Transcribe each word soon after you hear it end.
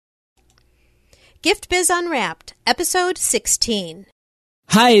Gift Biz Unwrapped, Episode 16.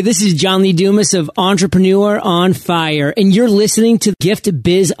 Hi, this is John Lee Dumas of Entrepreneur on Fire, and you're listening to Gift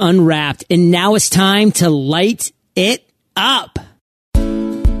Biz Unwrapped, and now it's time to light it up.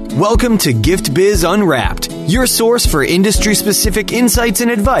 Welcome to Gift Biz Unwrapped, your source for industry-specific insights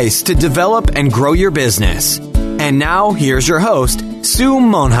and advice to develop and grow your business. And now, here's your host, Sue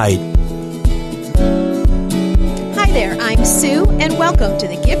Monheit. Hi there, I'm Sue, and welcome to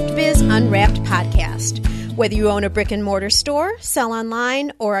the Gift Biz Unwrapped podcast. Whether you own a brick and mortar store, sell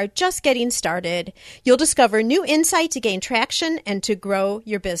online, or are just getting started, you'll discover new insight to gain traction and to grow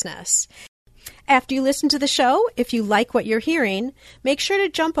your business. After you listen to the show, if you like what you're hearing, make sure to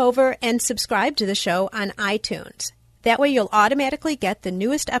jump over and subscribe to the show on iTunes. That way you'll automatically get the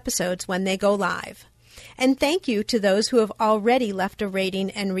newest episodes when they go live. And thank you to those who have already left a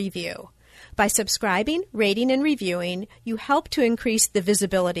rating and review. By subscribing, rating, and reviewing, you help to increase the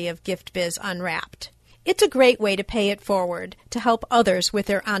visibility of Gift Biz Unwrapped. It's a great way to pay it forward to help others with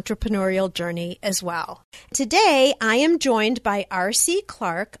their entrepreneurial journey as well. Today, I am joined by R.C.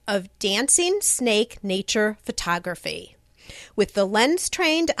 Clark of Dancing Snake Nature Photography. With the lens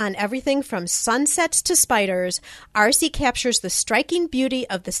trained on everything from sunsets to spiders, R.C. captures the striking beauty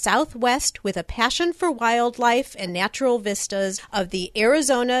of the Southwest with a passion for wildlife and natural vistas of the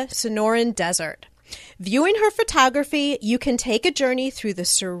Arizona Sonoran Desert. Viewing her photography, you can take a journey through the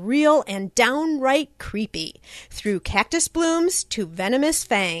surreal and downright creepy, through cactus blooms to venomous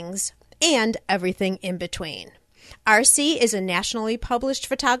fangs, and everything in between. R.C. is a nationally published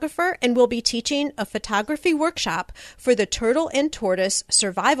photographer and will be teaching a photography workshop for the Turtle and Tortoise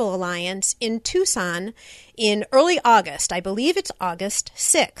Survival Alliance in Tucson in early August. I believe it's August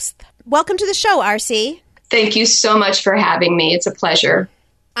 6th. Welcome to the show, R.C. Thank you so much for having me. It's a pleasure.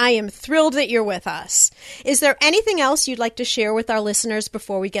 I am thrilled that you're with us. Is there anything else you'd like to share with our listeners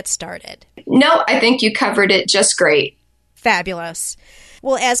before we get started? No, I think you covered it just great. Fabulous.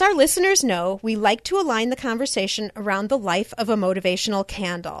 Well, as our listeners know, we like to align the conversation around the life of a motivational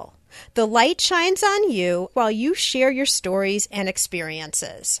candle. The light shines on you while you share your stories and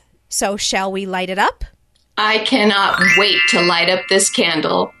experiences. So shall we light it up? I cannot wait to light up this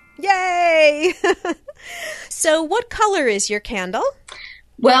candle. Yay! So what color is your candle?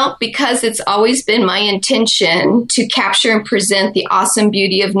 Well, because it's always been my intention to capture and present the awesome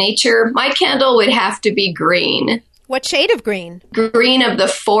beauty of nature, my candle would have to be green. What shade of green? Green of the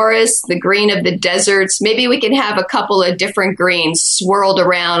forest, the green of the deserts. Maybe we can have a couple of different greens swirled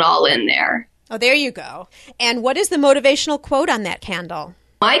around all in there. Oh, there you go. And what is the motivational quote on that candle?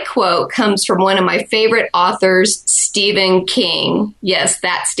 My quote comes from one of my favorite authors, Stephen King. Yes,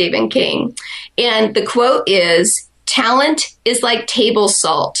 that's Stephen King. And the quote is, "Talent is like table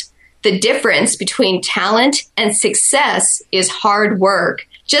salt. The difference between talent and success is hard work.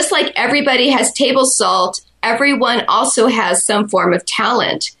 Just like everybody has table salt, everyone also has some form of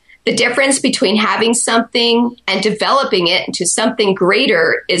talent. The difference between having something and developing it into something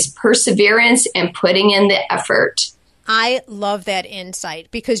greater is perseverance and putting in the effort." I love that insight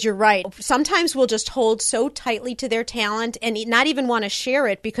because you're right. Sometimes we'll just hold so tightly to their talent and not even want to share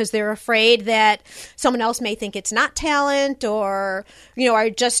it because they're afraid that someone else may think it's not talent or, are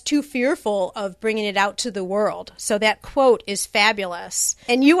just too fearful of bringing it out to the world. So that quote is fabulous.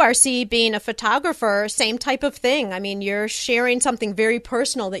 And you, R.C., being a photographer, same type of thing. I mean, you're sharing something very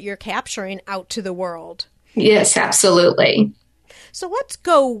personal that you're capturing out to the world. Yes, absolutely. So let's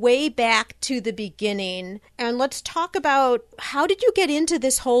go way back to the beginning and let's talk about how did you get into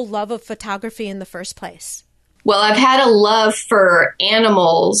this whole love of photography in the first place? Well, I've had a love for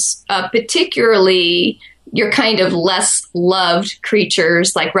animals, particularly your kind of less loved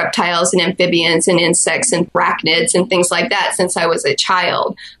creatures like reptiles and amphibians and insects and arachnids and things like that since I was a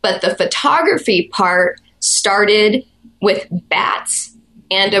child. But the photography part started with bats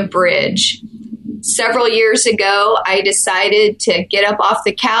and a bridge. Several years ago, I decided to get up off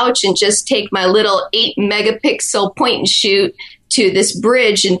the couch and just take my little 8-megapixel point and shoot to this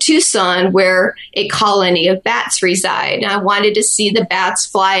bridge in Tucson where a colony of bats reside. And I wanted to see the bats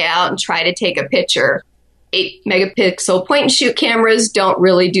fly out and try to take a picture. 8-megapixel point and shoot cameras don't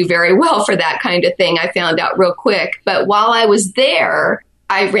really do very well for that kind of thing, I found out real quick. But while I was there,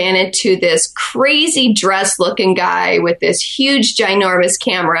 I ran into this crazy dress looking guy with this huge, ginormous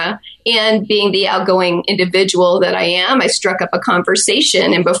camera. And being the outgoing individual that I am, I struck up a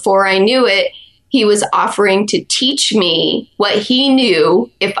conversation. And before I knew it, he was offering to teach me what he knew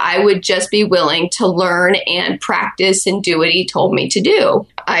if I would just be willing to learn and practice and do what he told me to do.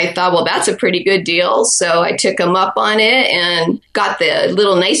 I thought, well, that's a pretty good deal. So I took him up on it and got the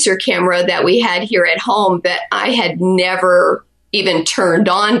little nicer camera that we had here at home that I had never even turned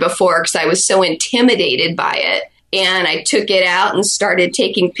on before because I was so intimidated by it. And I took it out and started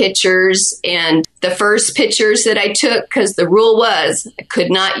taking pictures. And the first pictures that I took, because the rule was I could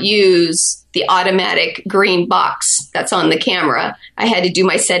not use the automatic green box that's on the camera. I had to do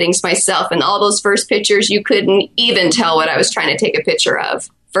my settings myself. And all those first pictures, you couldn't even tell what I was trying to take a picture of.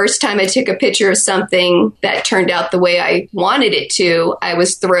 First time I took a picture of something that turned out the way I wanted it to, I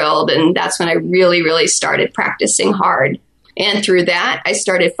was thrilled. And that's when I really, really started practicing hard. And through that, I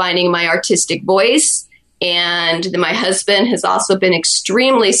started finding my artistic voice. And my husband has also been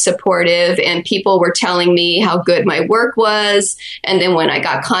extremely supportive, and people were telling me how good my work was. And then when I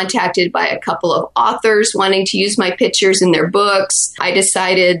got contacted by a couple of authors wanting to use my pictures in their books, I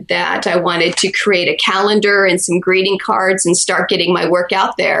decided that I wanted to create a calendar and some greeting cards and start getting my work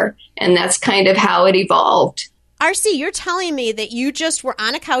out there. And that's kind of how it evolved. RC, you're telling me that you just were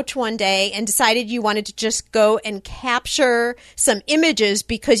on a couch one day and decided you wanted to just go and capture some images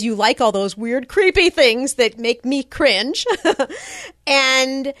because you like all those weird, creepy things that make me cringe.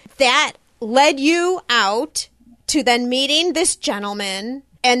 And that led you out to then meeting this gentleman,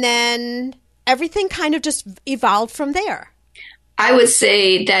 and then everything kind of just evolved from there. I would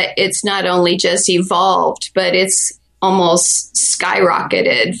say that it's not only just evolved, but it's almost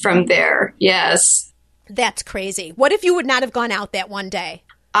skyrocketed from there. Yes. That's crazy. What if you would not have gone out that one day?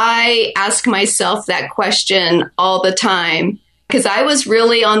 I ask myself that question all the time because I was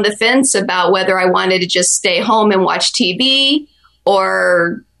really on the fence about whether I wanted to just stay home and watch TV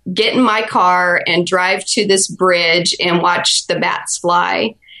or get in my car and drive to this bridge and watch the bats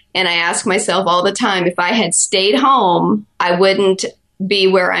fly. And I ask myself all the time, if I had stayed home, I wouldn't be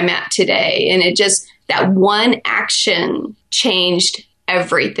where I'm at today. And it just, that one action changed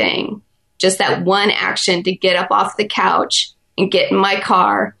everything. Just that one action to get up off the couch and get in my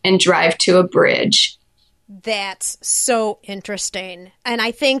car and drive to a bridge. That's so interesting. And I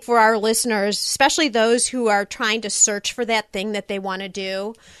think for our listeners, especially those who are trying to search for that thing that they want to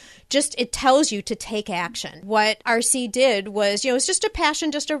do, just it tells you to take action. What RC did was, it's just a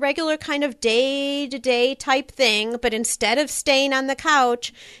passion, just a regular kind of day-to-day type thing. But instead of staying on the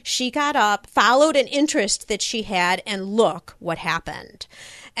couch, she got up, followed an interest that she had, and look what happened.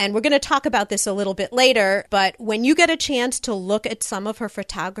 And we're going to talk about this a little bit later, but when you get a chance to look at some of her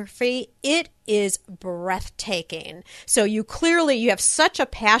photography, it is breathtaking. So you have such a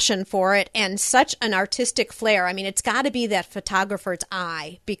passion for it and such an artistic flair. I mean, it's got to be that photographer's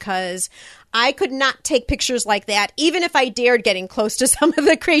eye, because I could not take pictures like that, even if I dared getting close to some of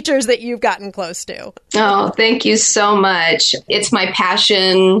the creatures that you've gotten close to. Oh, thank you so much. It's my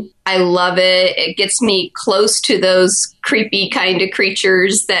passion. I love it. It gets me close to those creepy kind of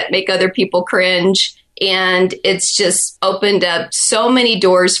creatures that make other people cringe. And it's just opened up so many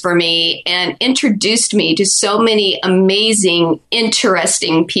doors for me and introduced me to so many amazing,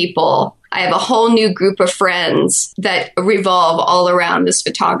 interesting people. I have a whole new group of friends that revolve all around this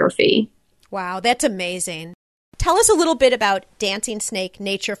photography. Wow, that's amazing. Tell us a little bit about Dancing Snake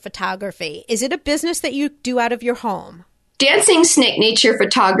Nature Photography. Is it a business that you do out of your home? Dancing Snake Nature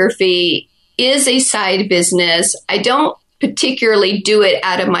Photography is a side business. I don't particularly do it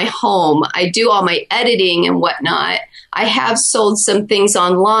out of my home. I do all my editing and whatnot. I have sold some things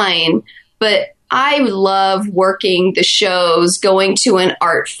online, but I love working the shows, going to an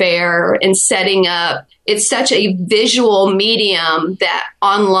art fair and setting up. It's such a visual medium that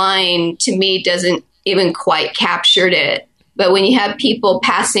online, to me, doesn't even quite capture it. But when you have people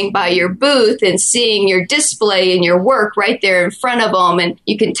passing by your booth and seeing your display and your work right there in front of them, and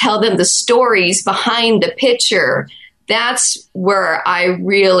you can tell them the stories behind the picture, that's where I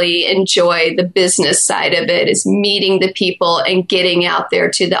really enjoy the business side of it, is meeting the people and getting out there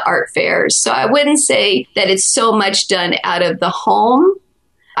to the art fairs. So I wouldn't say that it's so much done out of the home.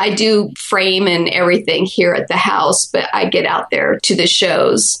 I do frame and everything here at the house, but I get out there to the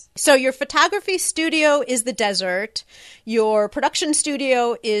shows. So your photography studio is the desert, your production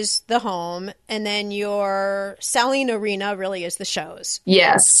studio is the home, and then your selling arena really is the shows.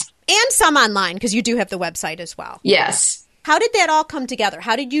 Yes. And some online, because you do have the website as well. Yes. How did that all come together?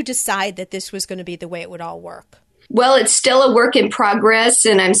 How did you decide that this was going to be the way it would all work? Well, it's still a work in progress,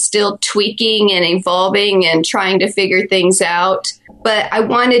 and I'm still tweaking and evolving and trying to figure things out. But I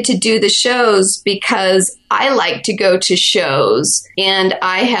wanted to do the shows because I like to go to shows, and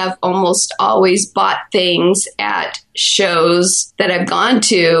I have almost always bought things at shows that I've gone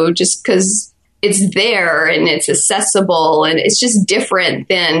to just because it's there and it's accessible, and it's just different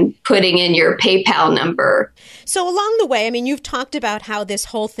than putting in your PayPal number. So along the way, I mean, you've talked about how this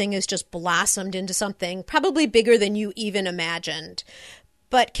whole thing has just blossomed into something probably bigger than you even imagined.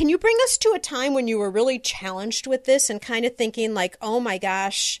 But can you bring us to a time when you were really challenged with this and kind of thinking like, oh my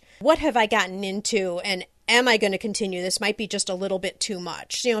gosh, what have I gotten into? And am I going to continue? This might be just a little bit too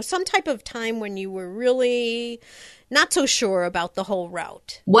much. Some type of time when you were really not so sure about the whole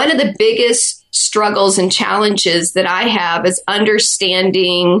route. One of the biggest struggles and challenges that I have is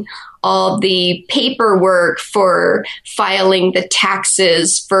understanding all the paperwork for filing the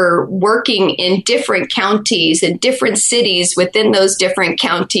taxes, for working in different counties and different cities within those different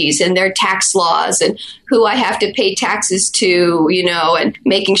counties and their tax laws and who I have to pay taxes to, and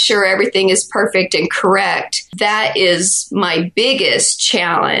making sure everything is perfect and correct. That is my biggest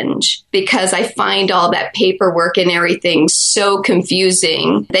challenge because I find all that paperwork and everything so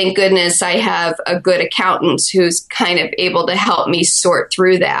confusing. Thank goodness I have a good accountant who's kind of able to help me sort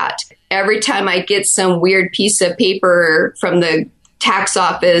through that. Every time I get some weird piece of paper from the tax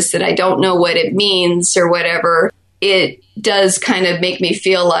office that I don't know what it means or whatever, it does kind of make me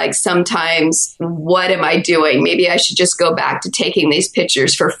feel like sometimes, what am I doing? Maybe I should just go back to taking these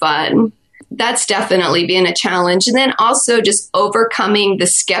pictures for fun. That's definitely been a challenge. And then also just overcoming the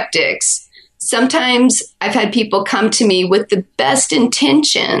skeptics. Sometimes I've had people come to me with the best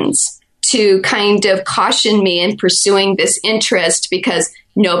intentions to kind of caution me in pursuing this interest because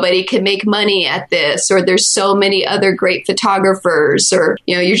nobody can make money at this, or there's so many other great photographers, or,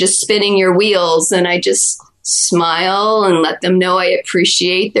 you're just spinning your wheels. And I just smile and let them know I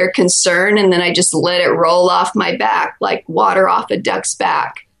appreciate their concern. And then I just let it roll off my back like water off a duck's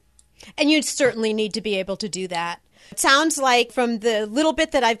back. And you'd certainly need to be able to do that. It sounds like from the little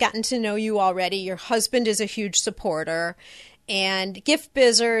bit that I've gotten to know you already, your husband is a huge supporter. And Gift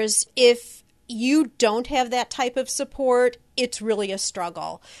Bizzers, if you don't have that type of support, it's really a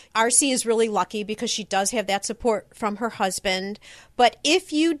struggle. RC is really lucky because she does have that support from her husband. But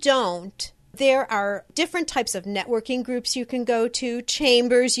if you don't, there are different types of networking groups you can go to,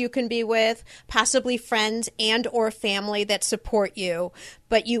 chambers you can be with, possibly friends and or family that support you.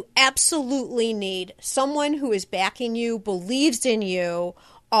 But you absolutely need someone who is backing you, believes in you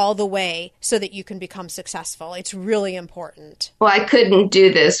all the way so that you can become successful. It's really important. Well, I couldn't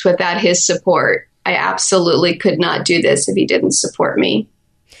do this without his support. I absolutely could not do this if he didn't support me.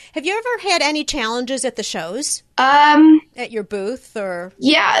 Have you ever had any challenges at the shows? At your booth or?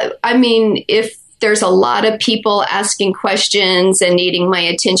 Yeah. I mean, if there's a lot of people asking questions and needing my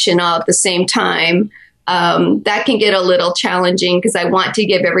attention all at the same time, that can get a little challenging because I want to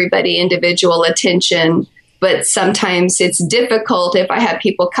give everybody individual attention. But sometimes it's difficult if I have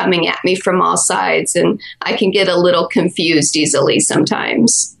people coming at me from all sides, and I can get a little confused easily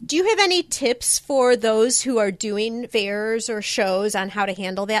sometimes. Do you have any tips for those who are doing fairs or shows on how to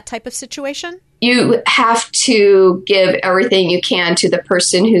handle that type of situation? You have to give everything you can to the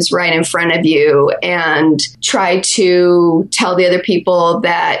person who's right in front of you and try to tell the other people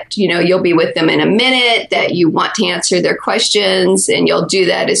that, you'll be with them in a minute, that you want to answer their questions, and you'll do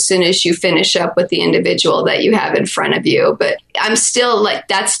that as soon as you finish up with the individual that you have in front of you. But that's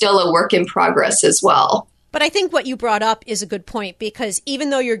still a work in progress as well. But I think what you brought up is a good point because even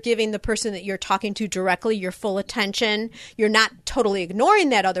though you're giving the person that you're talking to directly your full attention, you're not totally ignoring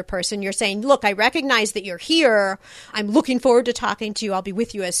that other person. You're saying, look, I recognize that you're here. I'm looking forward to talking to you. I'll be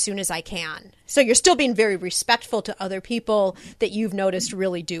with you as soon as I can. So you're still being very respectful to other people that you've noticed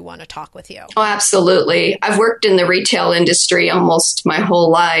really do want to talk with you. Oh, absolutely. I've worked in the retail industry almost my whole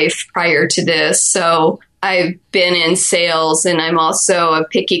life prior to this. So I've been in sales and I'm also a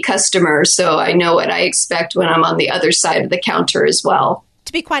picky customer, so I know what I expect when I'm on the other side of the counter as well.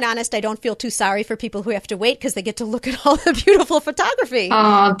 To be quite honest, I don't feel too sorry for people who have to wait because they get to look at all the beautiful photography.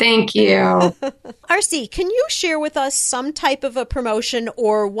 Oh, thank you. RC, can you share with us some type of a promotion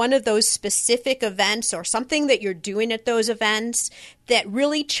or one of those specific events or something that you're doing at those events that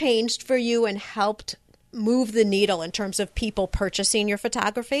really changed for you and helped move the needle in terms of people purchasing your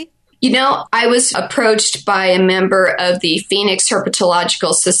photography? I was approached by a member of the Phoenix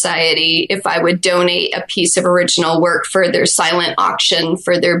Herpetological Society if I would donate a piece of original work for their silent auction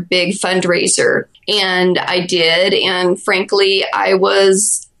for their big fundraiser. And I did. And frankly, I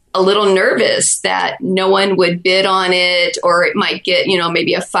was a little nervous that no one would bid on it, or it might get,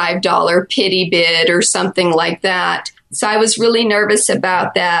 maybe a $5 pity bid or something like that. So I was really nervous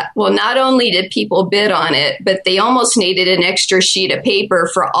about that. Well, not only did people bid on it, but they almost needed an extra sheet of paper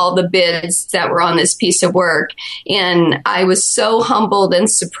for all the bids that were on this piece of work. And I was so humbled and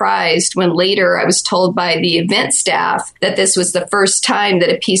surprised when later I was told by the event staff that this was the first time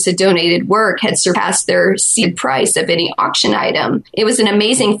that a piece of donated work had surpassed their seed price of any auction item. It was an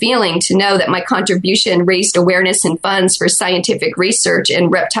amazing feeling to know that my contribution raised awareness and funds for scientific research and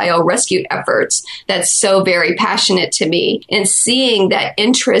reptile rescue efforts. That's so very passionate to to me, and seeing that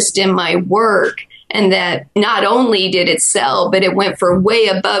interest in my work, and that not only did it sell, but it went for way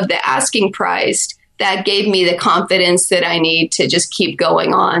above the asking price, that gave me the confidence that I need to just keep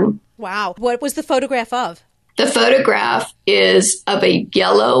going on. Wow. What was the photograph of? The photograph is of a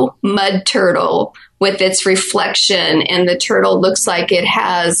yellow mud turtle with its reflection, and the turtle looks like it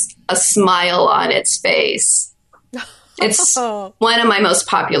has a smile on its face. It's one of my most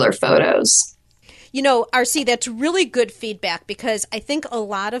popular photos. You know, RC, that's really good feedback, because I think a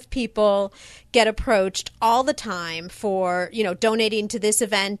lot of people get approached all the time for, donating to this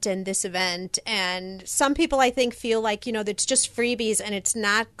event and this event. And some people, I think, feel like, it's just freebies and it's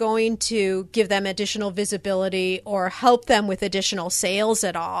not going to give them additional visibility or help them with additional sales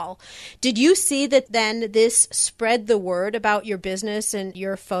at all. Did you see that then this spread the word about your business and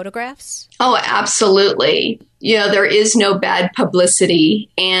your photographs? Oh, absolutely. There is no bad publicity,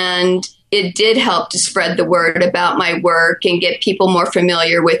 and it did help to spread the word about my work and get people more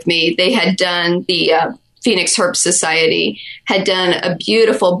familiar with me. They had done, the Phoenix Herb Society had done a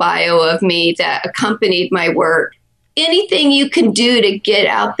beautiful bio of me that accompanied my work. Anything you can do to get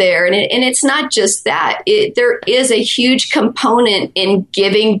out there. And it's not just that. There is a huge component in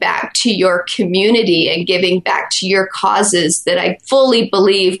giving back to your community and giving back to your causes that I fully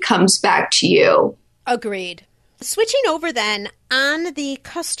believe comes back to you. Agreed. Switching over then, on the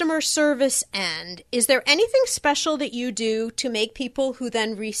customer service end, is there anything special that you do to make people who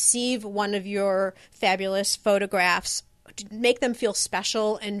then receive one of your fabulous photographs, to make them feel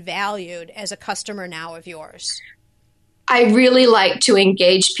special and valued as a customer now of yours? I really like to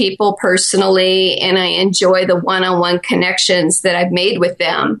engage people personally, and I enjoy the one-on-one connections that I've made with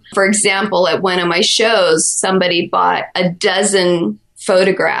them. For example, at one of my shows, somebody bought a dozen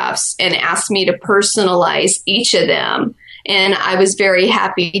photographs and asked me to personalize each of them. And I was very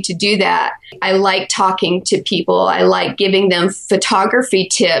happy to do that. I like talking to people. I like giving them photography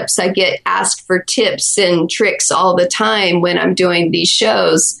tips. I get asked for tips and tricks all the time when I'm doing these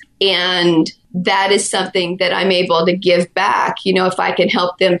shows. And that is something that I'm able to give back. If I can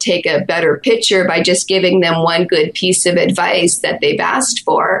help them take a better picture by just giving them one good piece of advice that they've asked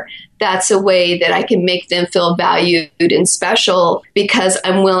for, that's a way that I can make them feel valued and special, because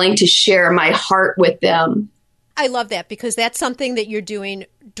I'm willing to share my heart with them. I love that, because that's something that you're doing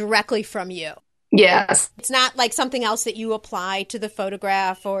directly from you. Yes. It's not like something else that you apply to the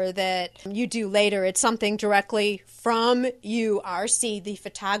photograph or that you do later. It's something directly from you, RC, the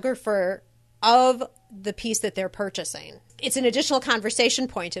photographer of the piece that they're purchasing. It's an additional conversation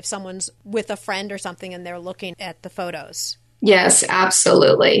point if someone's with a friend or something and they're looking at the photos. Yes,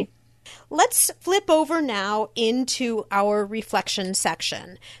 absolutely. Let's flip over now into our reflection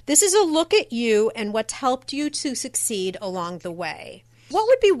section. This is a look at you and what's helped you to succeed along the way. What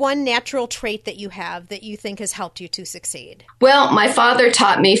would be one natural trait that you have that you think has helped you to succeed? Well, my father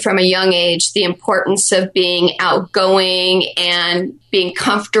taught me from a young age the importance of being outgoing and being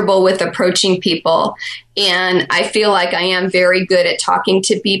comfortable with approaching people. And I feel like I am very good at talking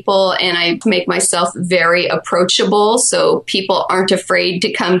to people, and I make myself very approachable so people aren't afraid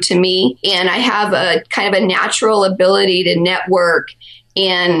to come to me. And I have a kind of a natural ability to network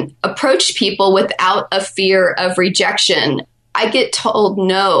and approach people without a fear of rejection. I get told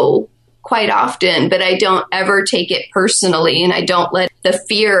no quite often, but I don't ever take it personally, and I don't let the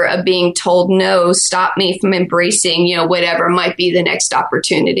fear of being told no stop me from embracing, whatever might be the next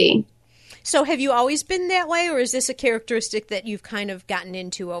opportunity. So have you always been that way, or is this a characteristic that you've kind of gotten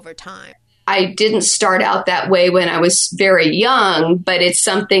into over time? I didn't start out that way when I was very young, but it's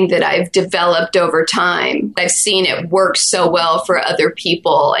something that I've developed over time. I've seen it work so well for other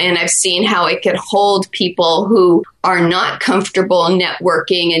people, and I've seen how it could hold people who are not comfortable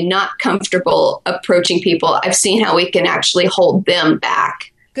networking and not comfortable approaching people. I've seen how it can actually hold them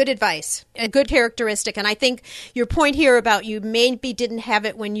back. Good advice, a good characteristic. And I think your point here about you maybe didn't have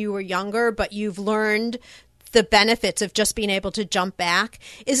it when you were younger, but you've learned the benefits of just being able to jump back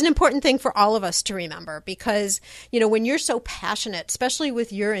is an important thing for all of us to remember, because, when you're so passionate, especially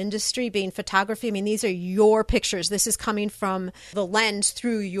with your industry being photography, I mean, these are your pictures. This is coming from the lens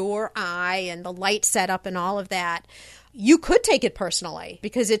through your eye and the light setup and all of that. You could take it personally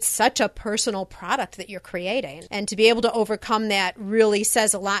because it's such a personal product that you're creating. And to be able to overcome that really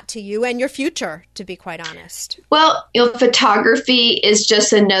says a lot to you and your future, to be quite honest. Well, photography is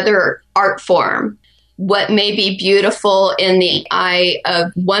just another art form. What may be beautiful in the eye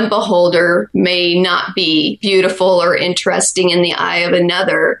of one beholder may not be beautiful or interesting in the eye of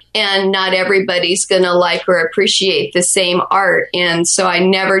another. And not everybody's going to like or appreciate the same art. And so I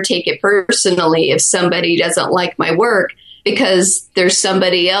never take it personally if somebody doesn't like my work, because there's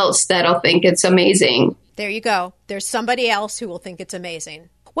somebody else that'll think it's amazing. There you go. There's somebody else who will think it's amazing.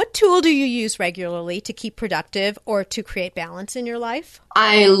 What tool do you use regularly to keep productive or to create balance in your life?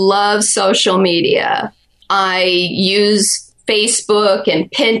 I love social media. I use Facebook and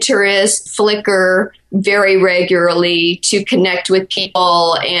Pinterest, Flickr very regularly to connect with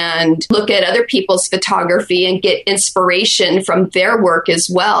people and look at other people's photography and get inspiration from their work as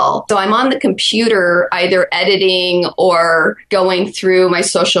well. So I'm on the computer either editing or going through my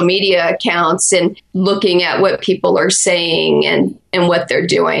social media accounts and looking at what people are saying and what they're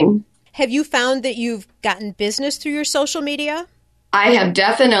doing. Have you found that you've gotten business through your social media? I have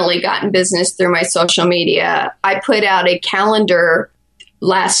definitely gotten business through my social media. I put out a calendar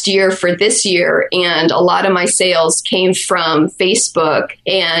last year for this year, and a lot of my sales came from Facebook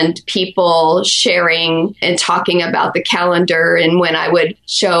and people sharing and talking about the calendar. And when I would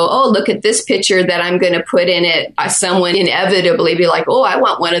show, oh, look at this picture that I'm going to put in it, someone inevitably be like, oh, I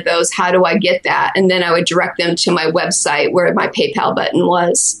want one of those. How do I get that? And then I would direct them to my website where my PayPal button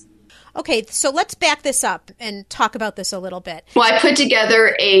was. Okay, so let's back this up and talk about this a little bit. Well, I put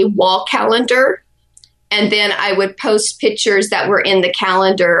together a wall calendar, and then I would post pictures that were in the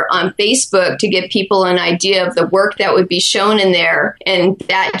calendar on Facebook to give people an idea of the work that would be shown in there, and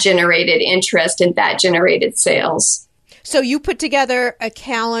that generated interest and that generated sales. So you put together a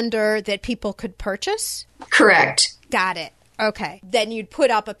calendar that people could purchase? Correct. Got it. Okay. Then you'd put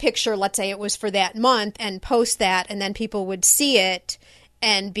up a picture, let's say it was for that month, and post that, and then people would see it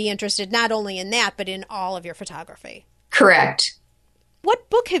and be interested not only in that, but in all of your photography. Correct.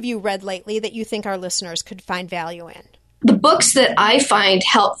 What book have you read lately that you think our listeners could find value in? The books that I find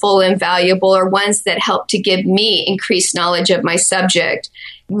helpful and valuable are ones that help to give me increased knowledge of my subject.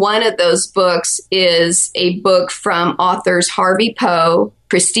 One of those books is a book from authors Harvey Poe,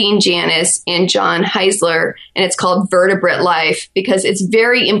 Christine Janis, and John Heisler, and it's called Vertebrate Life, because it's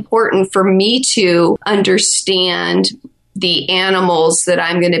very important for me to understand the animals that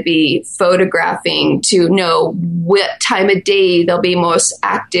I'm going to be photographing, to know what time of day they'll be most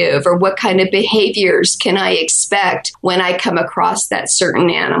active or what kind of behaviors can I expect when I come across that certain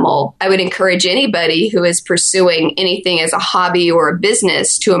animal. I would encourage anybody who is pursuing anything as a hobby or a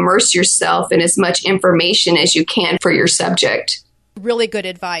business to immerse yourself in as much information as you can for your subject. Really good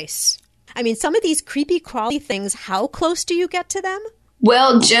advice. I mean, some of these creepy crawly things, how close do you get to them?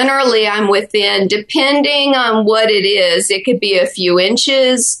 Well, generally I'm within, depending on what it is, it could be a few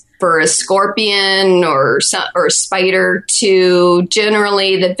inches for a scorpion or a spider, to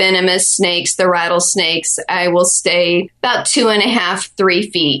generally the venomous snakes, the rattlesnakes. I will stay about 2.5, 3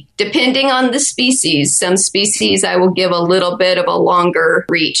 feet, depending on the species. Some species I will give a little bit of a longer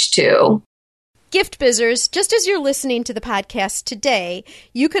reach to. Gift Bizzers, just as you're listening to the podcast today,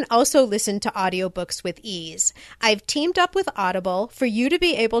 you can also listen to audiobooks with ease. I've teamed up with Audible for you to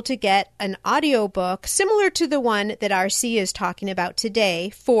be able to get an audiobook similar to the one that RC is talking about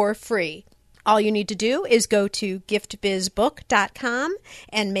today for free. All you need to do is go to giftbizbook.com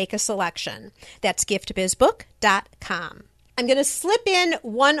and make a selection. That's giftbizbook.com. I'm going to slip in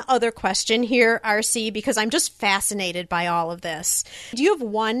one other question here, RC, because I'm just fascinated by all of this. Do you have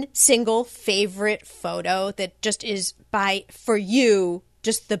one single favorite photo that just is, for you,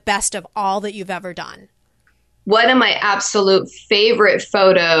 just the best of all that you've ever done? One of my absolute favorite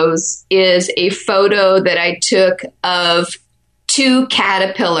photos is a photo that I took of 2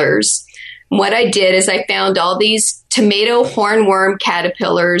 caterpillars. What I did is I found all these tomato hornworm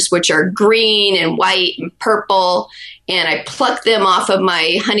caterpillars, which are green and white and purple, and I plucked them off of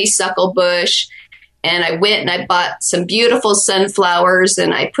my honeysuckle bush, and I went and I bought some beautiful sunflowers,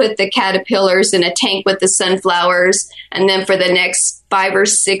 and I put the caterpillars in a tank with the sunflowers, and then for the next 5 or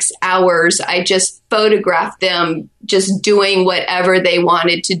 6 hours, I just photographed them just doing whatever they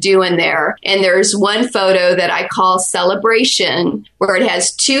wanted to do in there. And there's one photo that I call Celebration, where it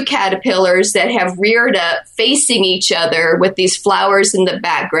has 2 caterpillars that have reared up facing each other with these flowers in the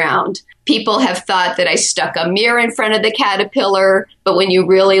background. People have thought that I stuck a mirror in front of the caterpillar, but when you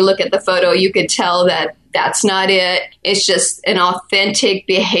really look at the photo, you could tell that that's not it. It's just an authentic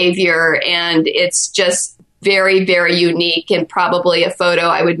behavior, and it's just very, very unique, and probably a photo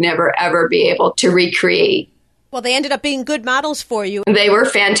I would never, ever be able to recreate. Well, they ended up being good models for you. They were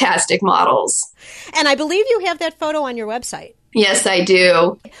fantastic models. And I believe you have that photo on your website. Yes, I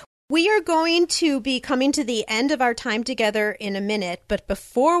do. We are going to be coming to the end of our time together in a minute, but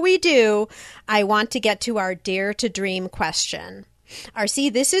before we do, I want to get to our Dare to Dream question.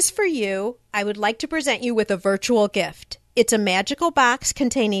 RC, this is for you. I would like to present you with a virtual gift. It's a magical box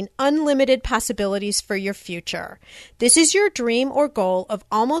containing unlimited possibilities for your future. This is your dream or goal of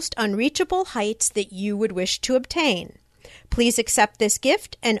almost unreachable heights that you would wish to obtain. Please accept this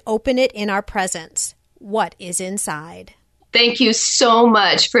gift and open it in our presence. what is inside. Thank you so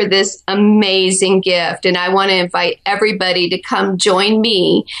much for this amazing gift. And I want to invite everybody to come join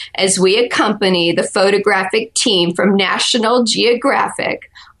me as we accompany the photographic team from National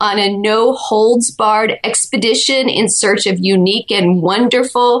Geographic on a no-holds-barred expedition in search of unique and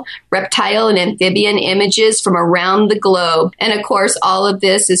wonderful reptile and amphibian images from around the globe. And of course, all of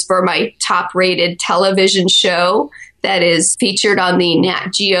this is for my top-rated television show that is featured on the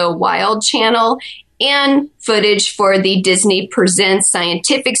Nat Geo Wild channel, and footage for the Disney Presents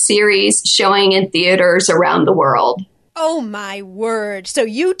scientific series showing in theaters around the world. Oh my word. So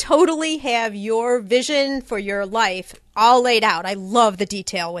you totally have your vision for your life all laid out. I love the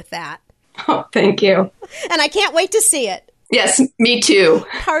detail with that. Oh, thank you. And I can't wait to see it. Yes, me too.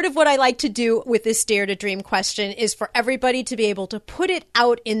 Part of what I like to do with this Dare to Dream question is for everybody to be able to put it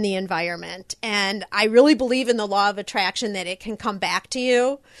out in the environment. And I really believe in the law of attraction that it can come back to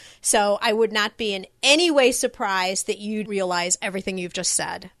you. So I would not be in any way surprised that you'd realize everything you've just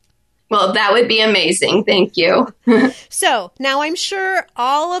said. Well, that would be amazing. Thank you. So now I'm sure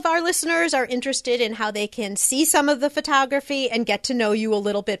all of our listeners are interested in how they can see some of the photography and get to know you a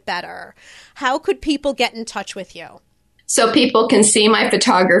little bit better. How could people get in touch with you? So people can see my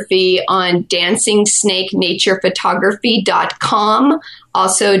photography on DancingSnakeNaturePhotography.com.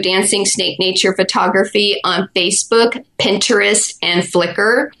 Also, Dancing Snake Nature Photography on Facebook, Pinterest, and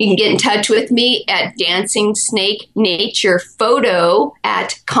Flickr. You can get in touch with me at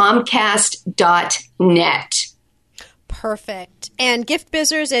DancingSnakeNaturePhoto@Comcast.net. Perfect. And Gift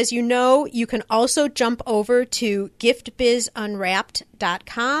Bizzers, as you know, you can also jump over to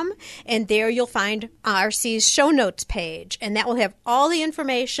giftbizunwrapped.com, and there you'll find RC's show notes page, and that will have all the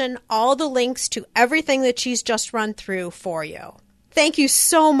information, all the links to everything that she's just run through for you. Thank you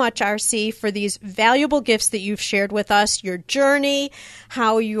so much, RC, for these valuable gifts that you've shared with us, your journey,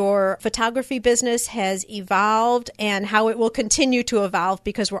 how your photography business has evolved, and how it will continue to evolve,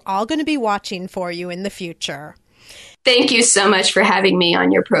 because we're all going to be watching for you in the future. Thank you so much for having me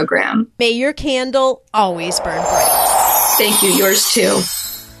on your program. May your candle always burn bright. Thank you. Yours too.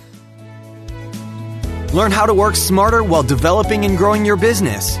 Learn how to work smarter while developing and growing your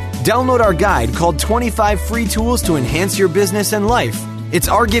business. Download our guide called 25 Free Tools to Enhance Your Business and Life. It's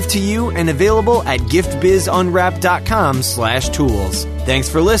our gift to you and available at giftbizunwrapped.com/tools. Thanks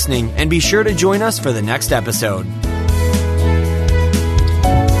for listening, and be sure to join us for the next episode.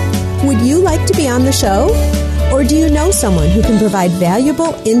 Would you like to be on the show? Or do you know someone who can provide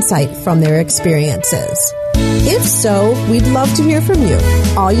valuable insight from their experiences? If so, we'd love to hear from you.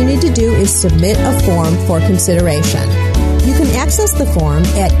 All you need to do is submit a form for consideration. You can access the form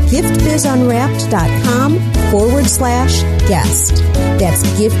at giftbizunwrapped.com/guest. That's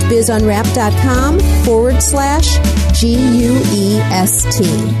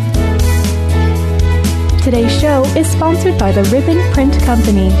giftbizunwrapped.com/GUEST. Today's show is sponsored by the Ribbon Print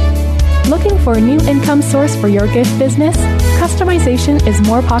Company. Looking for a new income source for your gift business? Customization is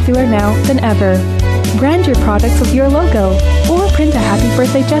more popular now than ever. Brand your products with your logo, or print a Happy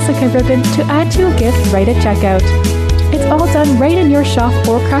Birthday Jessica ribbon to add to a gift right at checkout. It's all done right in your shop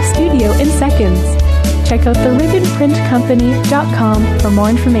or craft studio in seconds. Check out the ribbonprintcompany.com for more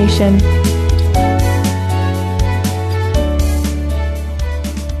information.